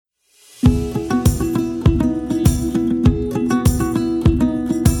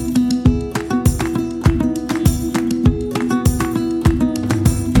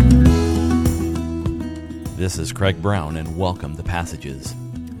This is Craig Brown, and welcome to Passages.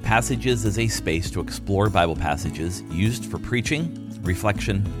 Passages is a space to explore Bible passages used for preaching,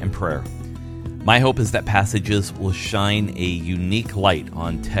 reflection, and prayer. My hope is that Passages will shine a unique light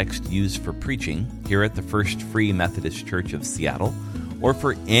on text used for preaching here at the First Free Methodist Church of Seattle, or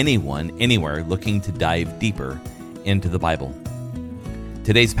for anyone, anywhere looking to dive deeper into the Bible.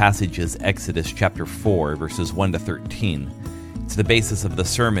 Today's passage is Exodus chapter 4, verses 1 to 13. It's the basis of the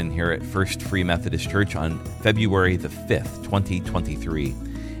sermon here at First Free Methodist Church on February the 5th, 2023.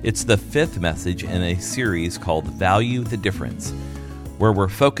 It's the fifth message in a series called Value the Difference, where we're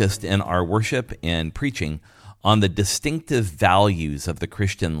focused in our worship and preaching on the distinctive values of the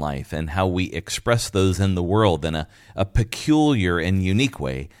Christian life and how we express those in the world in a peculiar and unique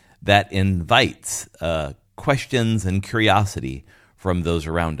way that invites questions and curiosity from those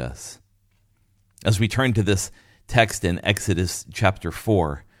around us. As we turn to this text in Exodus chapter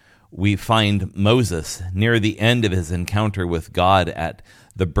 4, we find Moses near the end of his encounter with God at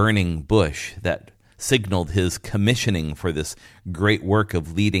the burning bush that signaled his commissioning for this great work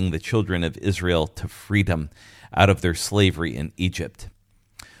of leading the children of Israel to freedom out of their slavery in Egypt.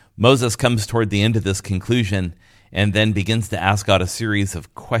 Moses comes toward the end of this conclusion and then begins to ask God a series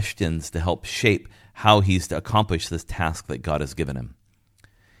of questions to help shape how he's to accomplish this task that God has given him.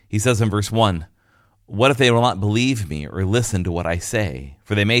 He says in verse 1, "What if they will not believe me or listen to what I say?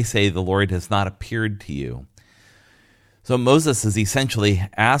 For they may say, 'The Lord has not appeared to you.'" So Moses is essentially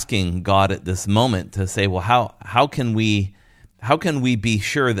asking God at this moment to say, well, how can we be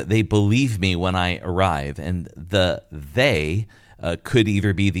sure that they believe me when I arrive? And they could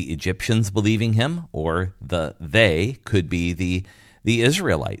either be the Egyptians believing him, or they could be the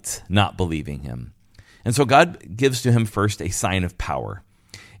Israelites not believing him. And so God gives to him first a sign of power.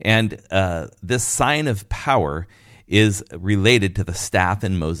 And this sign of power is related to the staff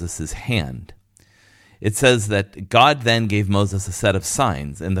in Moses' hand. It says that God then gave Moses a set of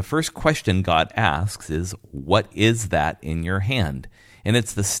signs. And the first question God asks is, what is that in your hand? And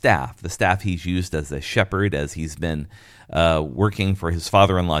it's the staff he's used as a shepherd as he's been working for his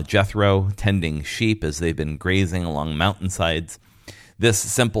father-in-law Jethro, tending sheep as they've been grazing along mountainsides. This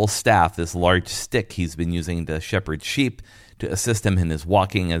simple staff, this large stick he's been using to shepherd sheep to assist him in his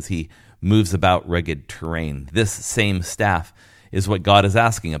walking as he moves about rugged terrain. This same staff is what God is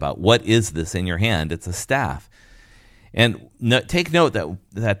asking about. What is this in your hand? It's a staff. And take note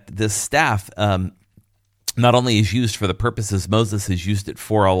that this staff not only is used for the purposes Moses has used it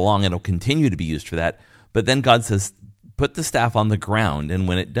for all along, and it'll continue to be used for that, but then God says, put the staff on the ground, and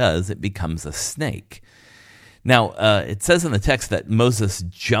when it does, it becomes a snake. Now, it says in the text that Moses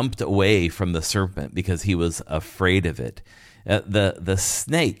jumped away from the serpent because he was afraid of it. The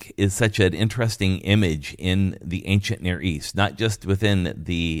snake is such an interesting image in the ancient Near East, not just within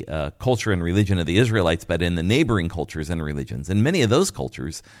the culture and religion of the Israelites, but in the neighboring cultures and religions. In many of those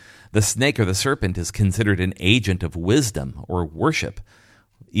cultures, the snake or the serpent is considered an agent of wisdom or worship,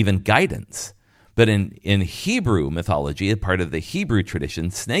 even guidance. But in Hebrew mythology, a part of the Hebrew tradition,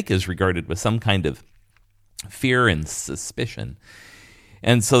 snake is regarded with some kind of fear and suspicion.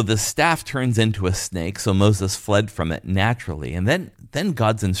 And so the staff turns into a snake, so Moses fled from it naturally. And then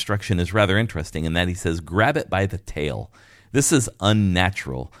God's instruction is rather interesting in that he says, grab it by the tail. This is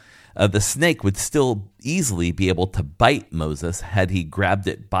unnatural. The snake would still easily be able to bite Moses had he grabbed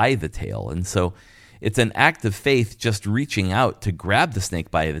it by the tail. And so it's an act of faith just reaching out to grab the snake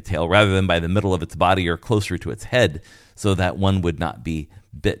by the tail rather than by the middle of its body or closer to its head so that one would not be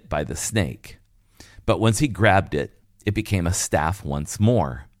bit by the snake. But once he grabbed it, it became a staff once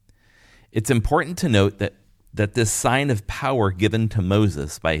more. It's important to note that this sign of power given to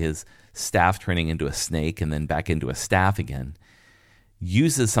Moses by his staff turning into a snake and then back into a staff again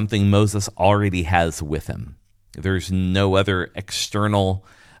uses something Moses already has with him. There's no other external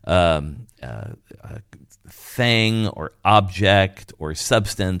thing or object or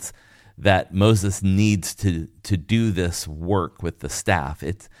substance that Moses needs to do this work with the staff.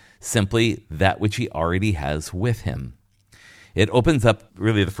 It's simply that which he already has with him. It opens up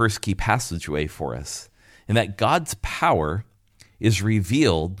really the first key passageway for us, in that God's power is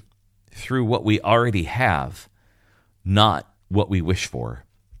revealed through what we already have, not what we wish for.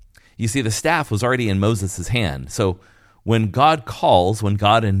 You see, the staff was already in Moses' hand. So when God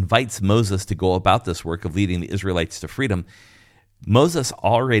invites Moses to go about this work of leading the Israelites to freedom, Moses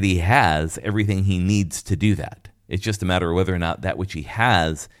already has everything he needs to do that. It's just a matter of whether or not that which he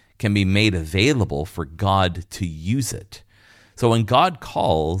has can be made available for God to use it. So when God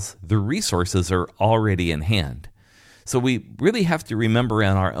calls, the resources are already in hand. So we really have to remember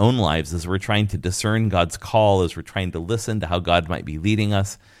in our own lives as we're trying to discern God's call, as we're trying to listen to how God might be leading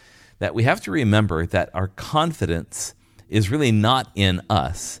us, that we have to remember that our confidence is really not in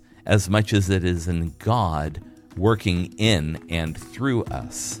us as much as it is in God working in and through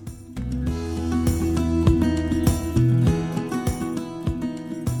us.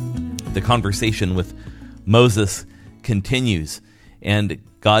 The conversation with Moses continues, and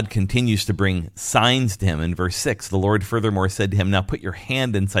God continues to bring signs to him. In verse 6, the Lord furthermore said to him, "Now put your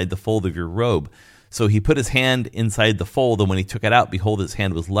hand inside the fold of your robe." So he put his hand inside the fold, and when he took it out, behold, his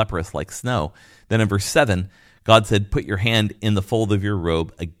hand was leprous like snow. Then in verse 7, God said, "Put your hand in the fold of your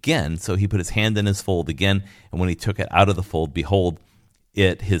robe again." So he put his hand in his fold again, and when he took it out of the fold, behold,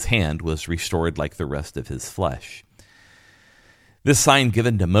 his hand was restored like the rest of his flesh. This sign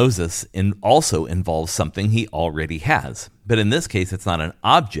given to Moses also involves something he already has. But in this case, it's not an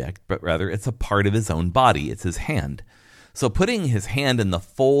object, but rather it's a part of his own body. It's his hand. So putting his hand in the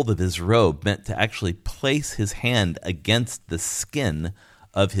fold of his robe meant to actually place his hand against the skin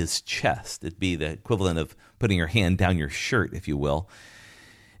of his chest. It'd be the equivalent of putting your hand down your shirt, if you will.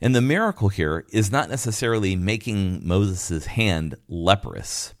 And the miracle here is not necessarily making Moses' hand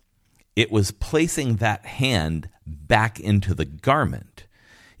leprous. It was placing that hand back into the garment.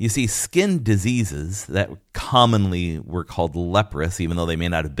 You see, skin diseases that commonly were called leprous, even though they may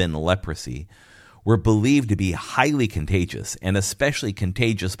not have been leprosy, were believed to be highly contagious, and especially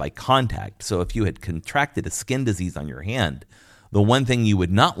contagious by contact. So if you had contracted a skin disease on your hand, the one thing you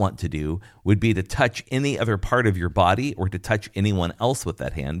would not want to do would be to touch any other part of your body or to touch anyone else with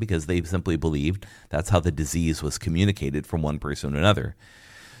that hand, because they simply believed that's how the disease was communicated from one person to another.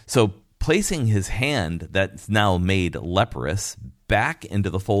 So placing his hand that's now made leprous back into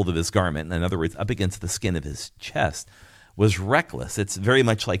the fold of his garment, in other words, up against the skin of his chest, was reckless. It's very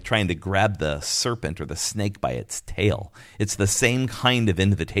much like trying to grab the serpent or the snake by its tail. It's the same kind of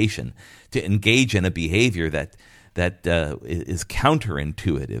invitation to engage in a behavior that is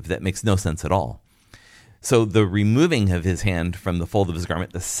counterintuitive, that makes no sense at all. So the removing of his hand from the fold of his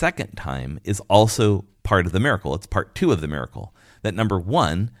garment the second time is also part of the miracle. It's part 2 of the miracle. That number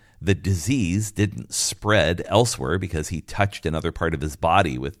 1, the disease didn't spread elsewhere because he touched another part of his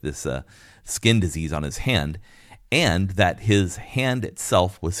body with this skin disease on his hand, and that his hand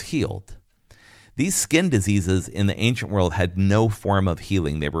itself was healed. These skin diseases in the ancient world had no form of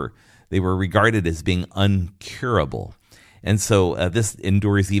healing. They were regarded as being uncurable. And so this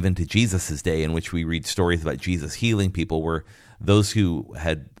endures even to Jesus' day, in which we read stories about Jesus healing people, where those who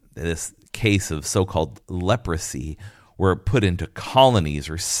had this case of so-called leprosy were put into colonies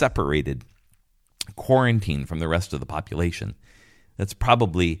or separated, quarantined from the rest of the population. That's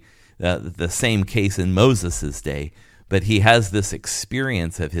probably the same case in Moses' day, but he has this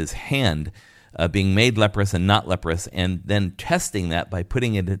experience of his hand being made leprous and not leprous, and then testing that by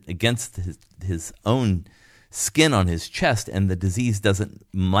putting it against his own skin on his chest, and the disease doesn't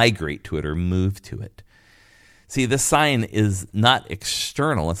migrate to it or move to it. See, this sign is not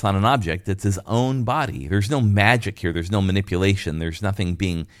external. It's not an object. It's his own body. There's no magic here. There's no manipulation. There's nothing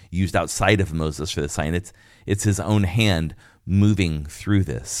being used outside of Moses for the sign. It's his own hand moving through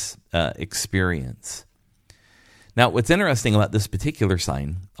this experience. Now, what's interesting about this particular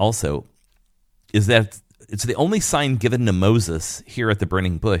sign also is that it's the only sign given to Moses here at the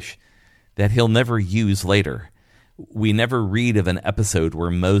burning bush that he'll never use later. We never read of an episode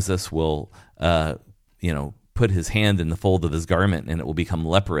where Moses will, put his hand in the fold of his garment and it will become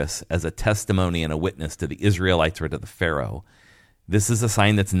leprous as a testimony and a witness to the Israelites or to the Pharaoh. This is a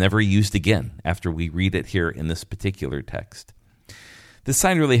sign that's never used again after we read it here in this particular text. This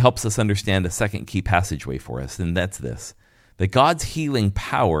sign really helps us understand a second key passageway for us, and that's this: that God's healing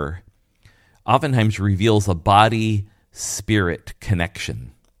power oftentimes reveals a body-spirit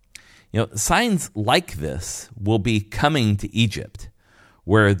connection. Signs like this will be coming to Egypt,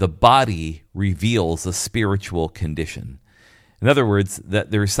 where the body reveals a spiritual condition. In other words,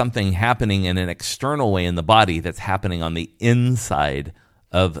 that there's something happening in an external way in the body that's happening on the inside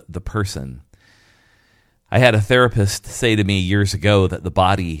of the person. I had a therapist say to me years ago that the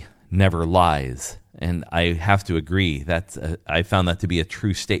body never lies, and I have to agree. I found that to be a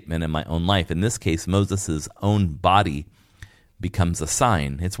true statement in my own life. In this case, Moses' own body becomes a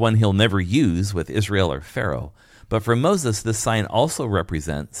sign. It's one he'll never use with Israel or Pharaoh. But for Moses, this sign also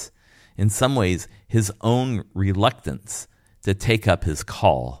represents, in some ways, his own reluctance to take up his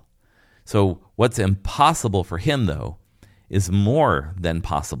call. So what's impossible for him, though, is more than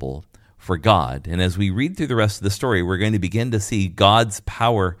possible for God. And as we read through the rest of the story, we're going to begin to see God's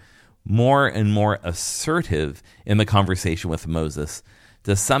power more and more assertive in the conversation with Moses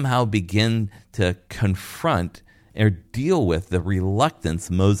to somehow begin to confront or deal with the reluctance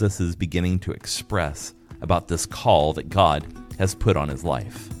Moses is beginning to express about this call that God has put on his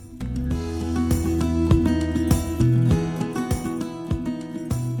life.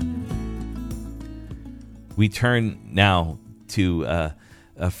 We turn now to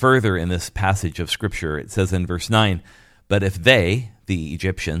further in this passage of Scripture. It says in verse 9, "But if they," the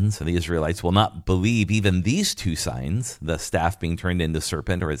Egyptians and the Israelites, "will not believe even these two signs," the staff being turned into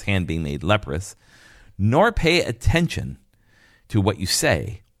serpent or his hand being made leprous, "nor pay attention to what you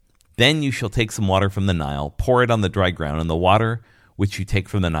say, then you shall take some water from the Nile, pour it on the dry ground, and the water which you take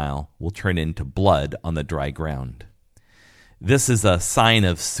from the Nile will turn into blood on the dry ground." This is a sign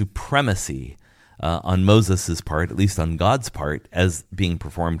of supremacy on Moses' part, at least on God's part, as being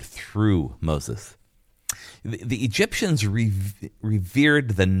performed through Moses. The Egyptians revered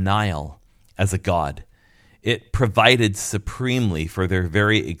the Nile as a god. It provided supremely for their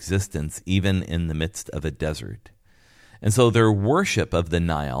very existence, even in the midst of a desert. And so their worship of the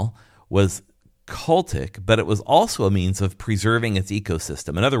Nile was cultic, but it was also a means of preserving its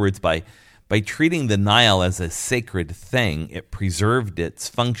ecosystem. In other words, by treating the Nile as a sacred thing, it preserved its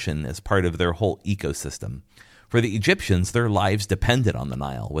function as part of their whole ecosystem. For the Egyptians, their lives depended on the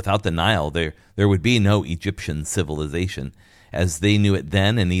Nile. Without the Nile, there would be no Egyptian civilization as they knew it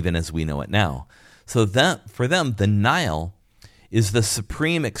then and even as we know it now. So that for them, the Nile is the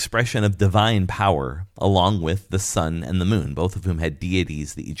supreme expression of divine power, along with the sun and the moon, both of whom had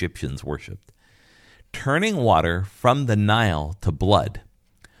deities the Egyptians worshipped. Turning water from the Nile to blood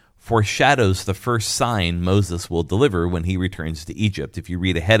foreshadows the first sign Moses will deliver when he returns to Egypt. If you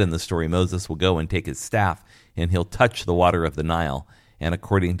read ahead in the story, Moses will go and take his staff, and he'll touch the water of the Nile, and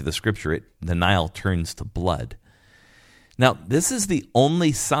according to the Scripture, the Nile turns to blood. Now, this is the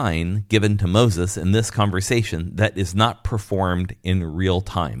only sign given to Moses in this conversation that is not performed in real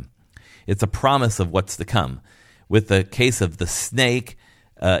time. It's a promise of what's to come. With the case of the snake,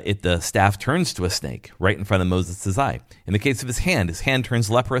 the staff turns to a snake right in front of Moses' eye. In the case of his hand turns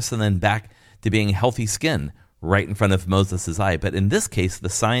leprous and then back to being healthy skin right in front of Moses' eye. But in this case, the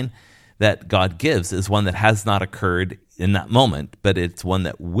sign that God gives is one that has not occurred in that moment, but it's one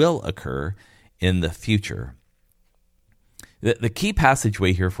that will occur in the future. The key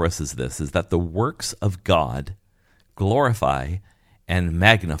passageway here for us is this, is that the works of God glorify and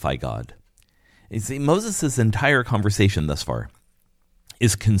magnify God. You see, Moses' entire conversation thus far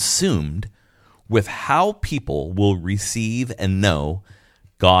is consumed with how people will receive and know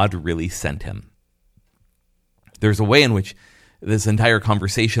God really sent him. There's a way in which this entire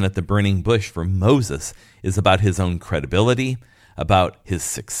conversation at the burning bush for Moses is about his own credibility, about his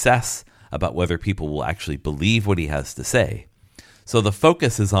success, about whether people will actually believe what he has to say. So the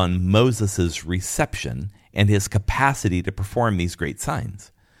focus is on Moses' reception and his capacity to perform these great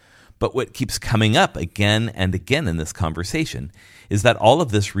signs. But what keeps coming up again and again in this conversation is that all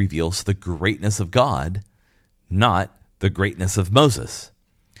of this reveals the greatness of God, not the greatness of Moses.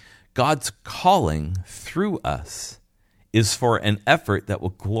 God's calling through us is for an effort that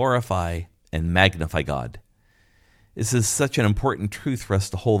will glorify and magnify God. This is such an important truth for us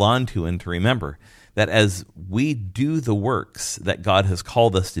to hold on to and to remember, that as we do the works that God has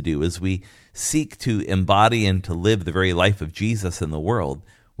called us to do, as we seek to embody and to live the very life of Jesus in the world,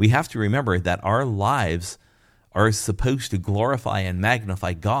 we have to remember that our lives are supposed to glorify and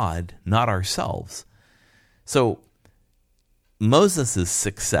magnify God, not ourselves. So Moses'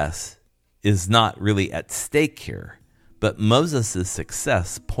 success is not really at stake here, but Moses'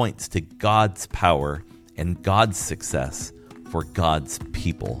 success points to God's power and God's success for God's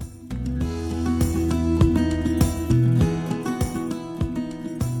people.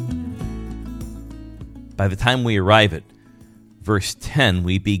 By the time we arrive at verse 10,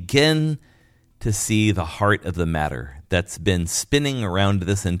 we begin to see the heart of the matter that's been spinning around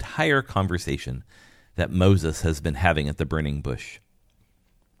this entire conversation that Moses has been having at the burning bush.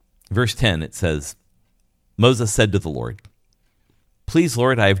 Verse 10, it says, Moses said to the Lord, "Please,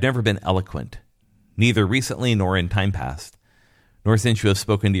 Lord, I have never been eloquent, neither recently nor in time past, nor since you have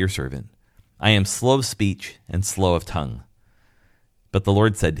spoken to your servant. I am slow of speech and slow of tongue." But the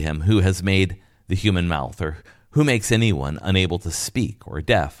Lord said to him, "Who has made the human mouth, or who makes anyone unable to speak, or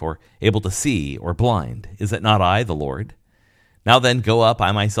deaf, or able to see, or blind? Is it not I, the Lord? Now then, go up,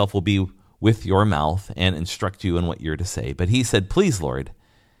 I myself will be with your mouth, and instruct you in what you're to say." But he said, "Please, Lord,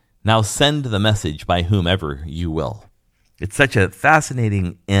 now send the message by whomever you will." It's such a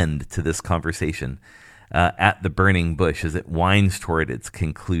fascinating end to this conversation at the burning bush as it winds toward its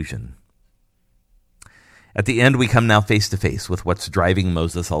conclusion. At the end, we come now face to face with what's driving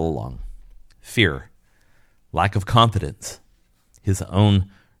Moses all along. Fear, lack of confidence, his own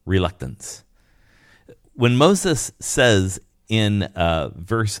reluctance. When Moses says in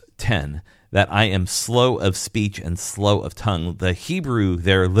verse 10 that I am slow of speech and slow of tongue, the Hebrew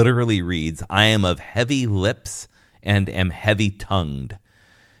there literally reads, I am of heavy lips and am heavy-tongued.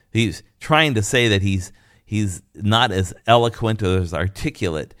 He's trying to say that he's He's not as eloquent or as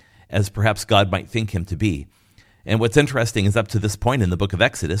articulate as perhaps God might think him to be. And what's interesting is up to this point in the book of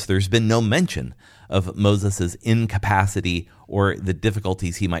Exodus, there's been no mention of Moses' incapacity or the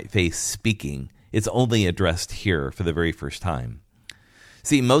difficulties he might face speaking. It's only addressed here for the very first time.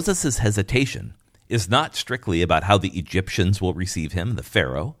 See, Moses' hesitation is not strictly about how the Egyptians will receive him, the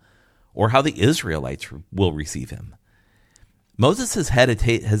Pharaoh, or how the Israelites will receive him. Moses'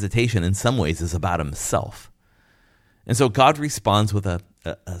 hesitation in some ways is about himself. And so God responds with a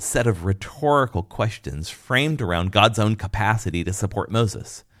set of rhetorical questions framed around God's own capacity to support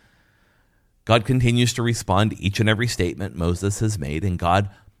Moses. God continues to respond to each and every statement Moses has made, and God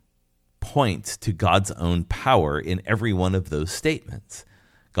points to God's own power in every one of those statements.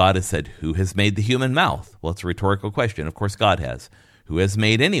 God has said, "Who has made the human mouth?" Well, it's a rhetorical question. Of course, God has. Who has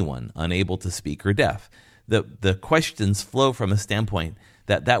made anyone unable to speak or deaf? The questions flow from a standpoint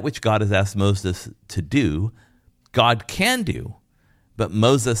that which God has asked Moses to do, God can do. But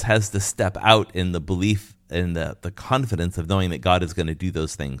Moses has to step out in the belief and the confidence of knowing that God is going to do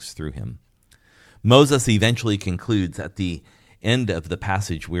those things through him. Moses eventually concludes at the end of the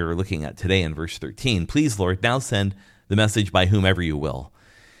passage we're looking at today in verse 13, "Please, Lord, now send the message by whomever you will."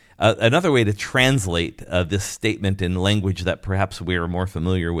 Another way to translate this statement in language that perhaps we're more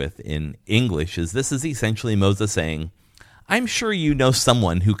familiar with in English is this is essentially Moses saying, "I'm sure you know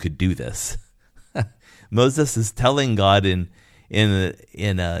someone who could do this." Moses is telling God in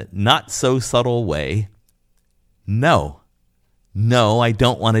a not so subtle way, no, I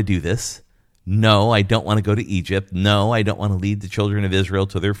don't want to do this. No, I don't want to go to Egypt. No, I don't want to lead the children of Israel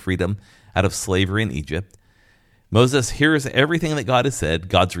to their freedom out of slavery in Egypt. Moses hears everything that God has said,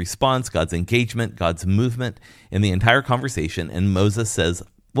 God's response, God's engagement, God's movement in the entire conversation, and Moses says,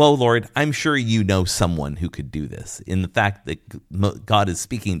 "Well, Lord, I'm sure you know someone who could do this." In the fact that God is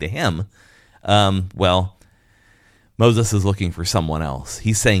speaking to him, Moses is looking for someone else.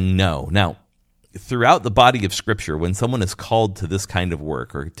 He's saying no. Now, throughout the body of Scripture, when someone is called to this kind of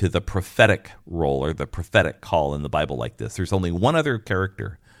work or to the prophetic role or the prophetic call in the Bible like this, there's only one other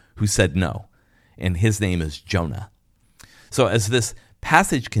character who said no, and his name is Jonah. So as this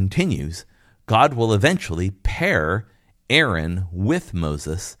passage continues, God will eventually pair Aaron with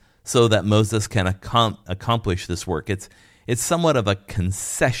Moses so that Moses can accomplish this work. It's somewhat of a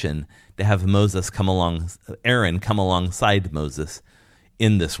concession to have Aaron come alongside Moses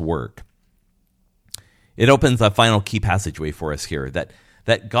in this work. It opens a final key passageway for us here,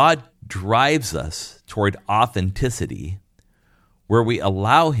 that God drives us toward authenticity where we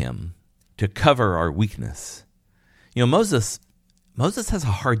allow him to cover our weakness. You know, Moses has a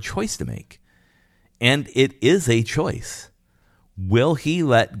hard choice to make, and it is a choice. Will he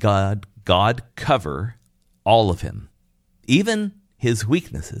let God cover all of him, even his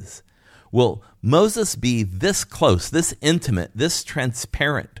weaknesses? Will Moses be this close, this intimate, this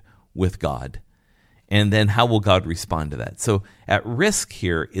transparent with God? And then how will God respond to that? So at risk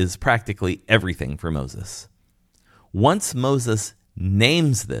here is practically everything for Moses. Once Moses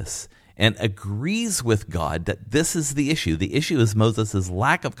names this and agrees with God that this is the issue is Moses'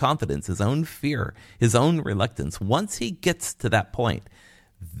 lack of confidence, his own fear, his own reluctance. Once he gets to that point,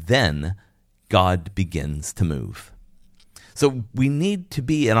 then God begins to move. So we need to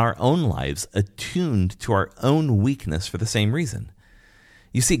be in our own lives attuned to our own weakness for the same reason.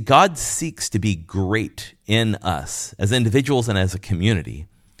 You see, God seeks to be great in us as individuals and as a community.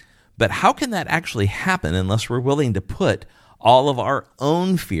 But how can that actually happen unless we're willing to put all of our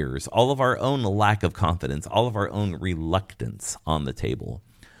own fears, all of our own lack of confidence, all of our own reluctance on the table?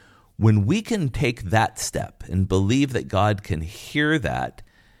 When we can take that step and believe that God can hear that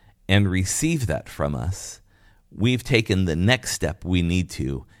and receive that from us, we've taken the next step we need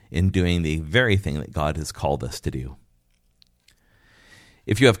to in doing the very thing that God has called us to do.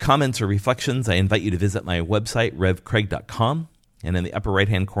 If you have comments or reflections, I invite you to visit my website, revcraig.com. And in the upper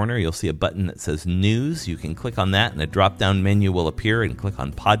right-hand corner, you'll see a button that says News. You can click on that, and a drop-down menu will appear, and click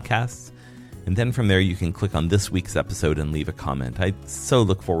on Podcasts. And then from there, you can click on this week's episode and leave a comment. I so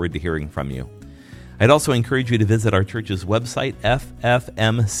look forward to hearing from you. I'd also encourage you to visit our church's website,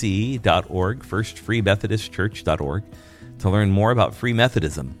 ffmc.org, firstfreemethodistchurch.org, to learn more about Free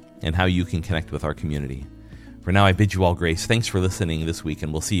Methodism and how you can connect with our community. For now, I bid you all grace. Thanks for listening this week,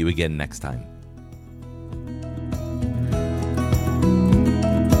 and we'll see you again next time.